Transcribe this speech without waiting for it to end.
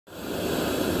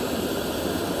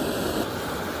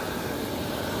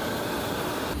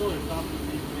filler top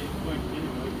needs to be quick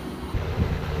anyway.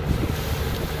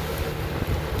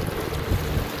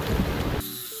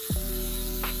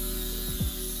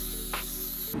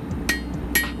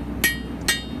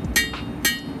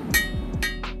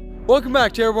 Welcome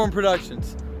back to Airborne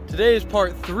Productions. Today is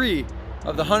part 3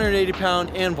 of the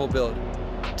 180-pound anvil build.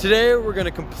 Today we're going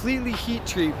to completely heat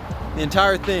treat the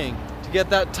entire thing to get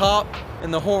that top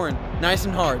and the horn nice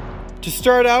and hard. To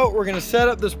start out, we're going to set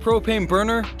up this propane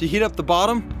burner to heat up the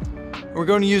bottom. We're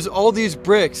going to use all these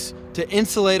bricks to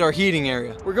insulate our heating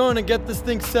area. We're going to get this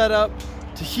thing set up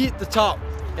to heat the top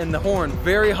and the horn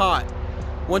very hot.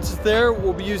 Once it's there,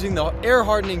 we'll be using the air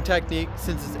hardening technique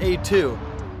since it's A2.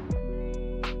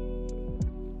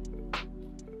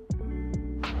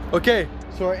 Okay,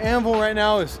 so our anvil right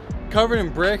now is covered in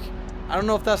brick. I don't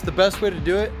know if that's the best way to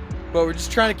do it, but we're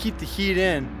just trying to keep the heat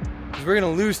in because we're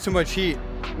gonna lose too much heat.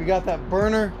 We got that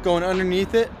burner going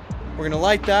underneath it. We're gonna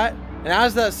light that, and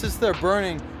as that sits there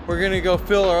burning, we're gonna go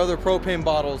fill our other propane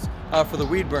bottles for the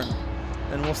weed burner.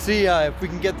 And we'll see if we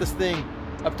can get this thing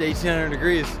up to 1800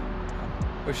 degrees.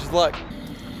 Wish us luck.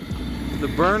 The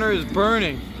burner is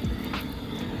burning.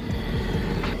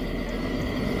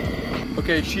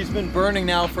 Okay, she's been burning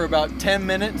now for about 10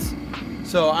 minutes.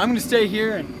 So I'm gonna stay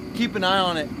here and keep an eye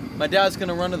on it. My dad's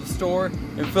gonna run to the store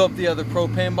and fill up the other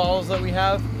propane bottles that we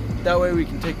have. That way we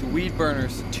can take the weed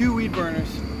burners, 2 weed burners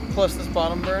plus this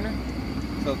bottom burner.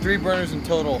 So 3 burners in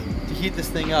total to heat this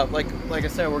thing up. Like I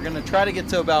said, we're gonna try to get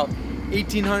to about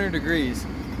 1800 degrees.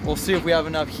 We'll see if we have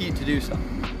enough heat to do so.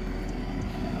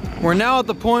 We're now at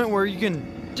the point where you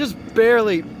can just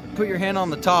barely put your hand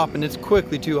on the top and it's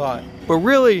quickly too hot. But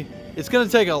really, it's gonna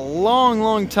take a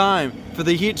long time for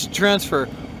the heat to transfer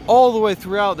all the way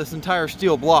throughout this entire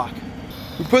steel block.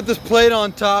 We put this plate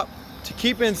on top to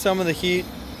keep in some of the heat.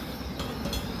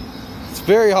 It's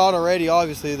very hot already,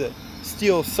 obviously. The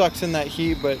steel sucks in that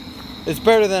heat, but it's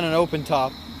better than an open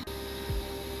top.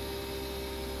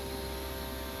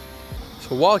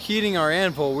 So while heating our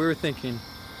anvil, we were thinking,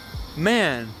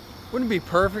 man, wouldn't it be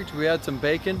perfect if we had some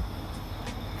bacon?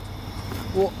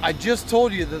 Well, I just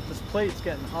told you that this plate's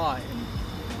getting hot, and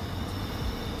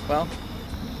well,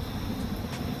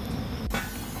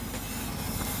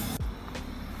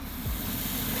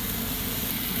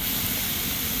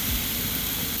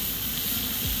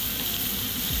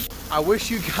 I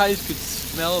wish you guys could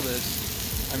smell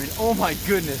this. I mean, oh my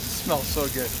goodness, it smells so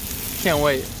good. Can't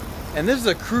wait. And this is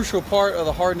a crucial part of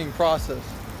the hardening process.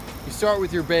 You start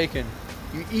with your bacon.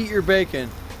 You eat your bacon,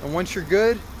 and once you're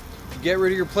good, you get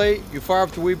rid of your plate, you fire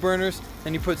up the weed burners,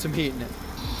 and you put some heat in it.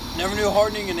 Never knew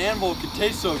hardening an anvil could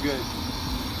taste so good.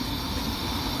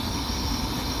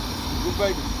 Good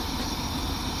bacon.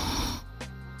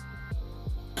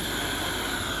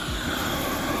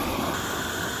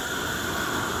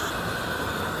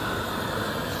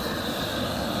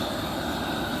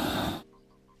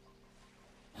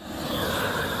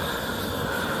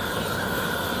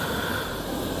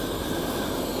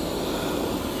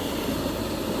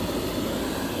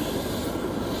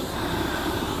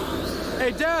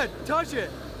 Hey Dad, touch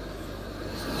it!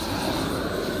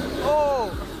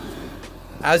 Oh!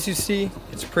 As you see,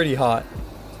 it's pretty hot.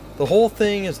 The whole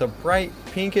thing is a bright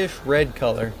pinkish red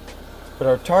color, but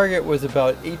our target was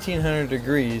about 1800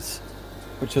 degrees,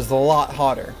 which is a lot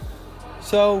hotter.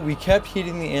 So we kept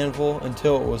heating the anvil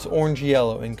until it was orange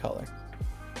yellow in color.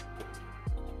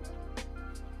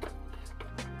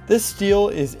 This steel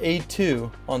is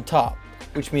A2 on top,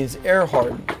 which means air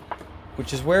hardened,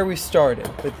 which is where we started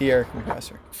with the air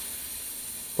compressor.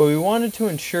 But we wanted to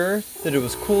ensure that it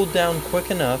was cooled down quick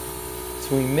enough,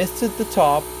 so we misted the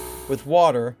top with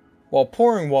water while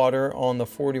pouring water on the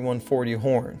 4140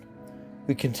 horn.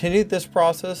 We continued this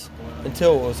process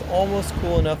until it was almost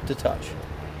cool enough to touch.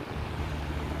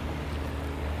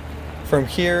 From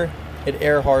here, it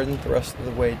air hardened the rest of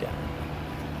the way down.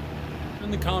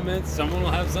 In the comments, someone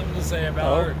will have something to say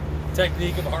about our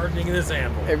technique of hardening this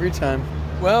anvil. Every time.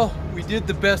 Well, we did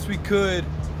the best we could.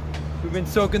 We've been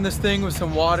soaking this thing with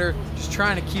some water, just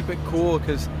trying to keep it cool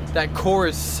because that core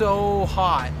is so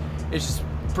hot. It's just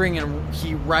bringing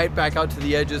heat right back out to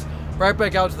the edges, right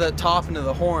back out to that top and to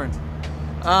the horn.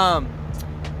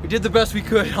 We did the best we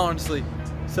could, honestly.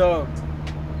 So,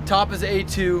 top is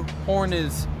A2, horn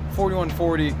is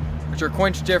 4140, which are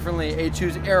quenched differently. A2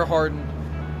 is air hardened.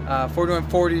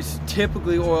 4140s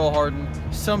typically oil hardened,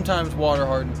 sometimes water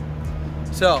hardened.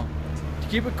 So, to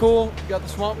keep it cool, we got the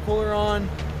swamp cooler on.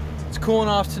 It's cooling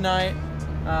off tonight.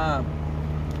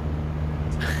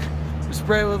 We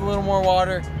spray it with a little more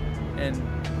water and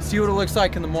see what it looks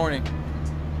like in the morning.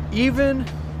 Even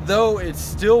though it's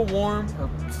still warm, or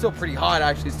still pretty hot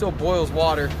actually, it still boils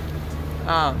water.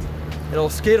 It'll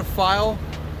skate a file,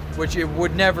 which it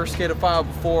would never skate a file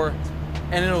before,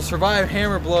 and it'll survive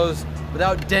hammer blows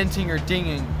without denting or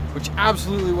dinging, which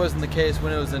absolutely wasn't the case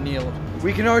when it was annealed.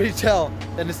 We can already tell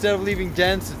that instead of leaving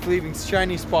dents, it's leaving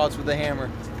shiny spots with the hammer,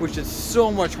 which is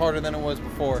so much harder than it was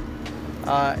before.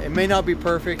 It may not be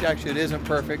perfect, actually it isn't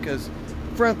perfect, because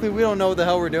frankly we don't know what the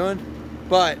hell we're doing,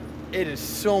 but it is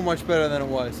so much better than it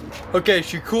was. Okay,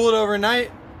 she cooled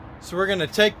overnight, so we're gonna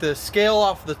take the scale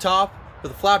off the top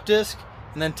with a flap disc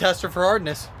and then test her for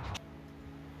hardness.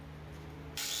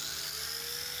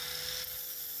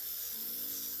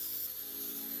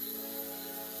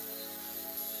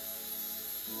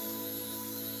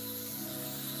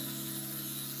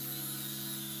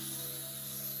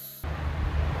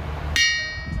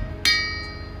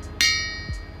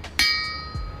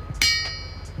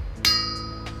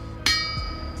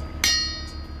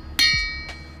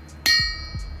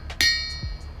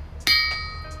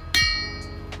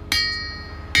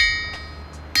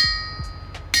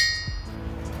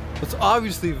 It's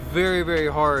obviously very, very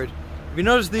hard. If you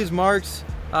notice these marks,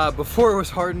 before it was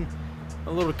hardened,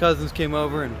 my little cousins came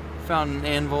over and found an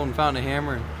anvil and found a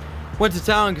hammer and went to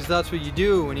town, because that's what you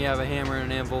do when you have a hammer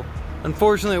and an anvil.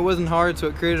 Unfortunately, it wasn't hard, so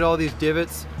it created all these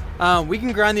divots. We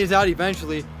can grind these out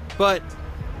eventually, but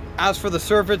as for the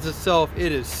surface itself,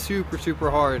 it is super, super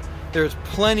hard. There's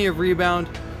plenty of rebound,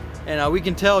 and we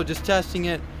can tell just testing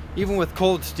it, even with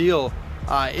cold steel,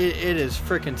 it is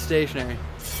freaking stationary.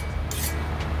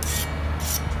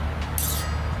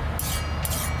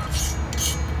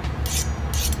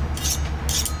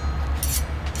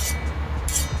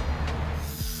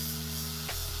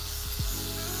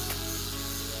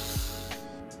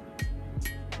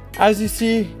 As you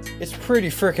see, it's pretty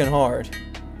freaking hard.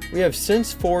 We have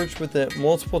since forged with it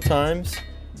multiple times,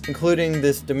 including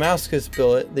this Damascus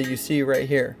billet that you see right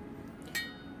here.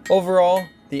 Overall,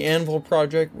 the Anvil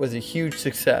project was a huge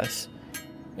success,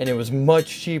 and it was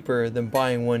much cheaper than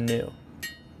buying one new.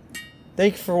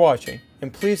 Thank you for watching,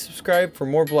 and please subscribe for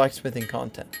more blacksmithing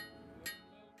content.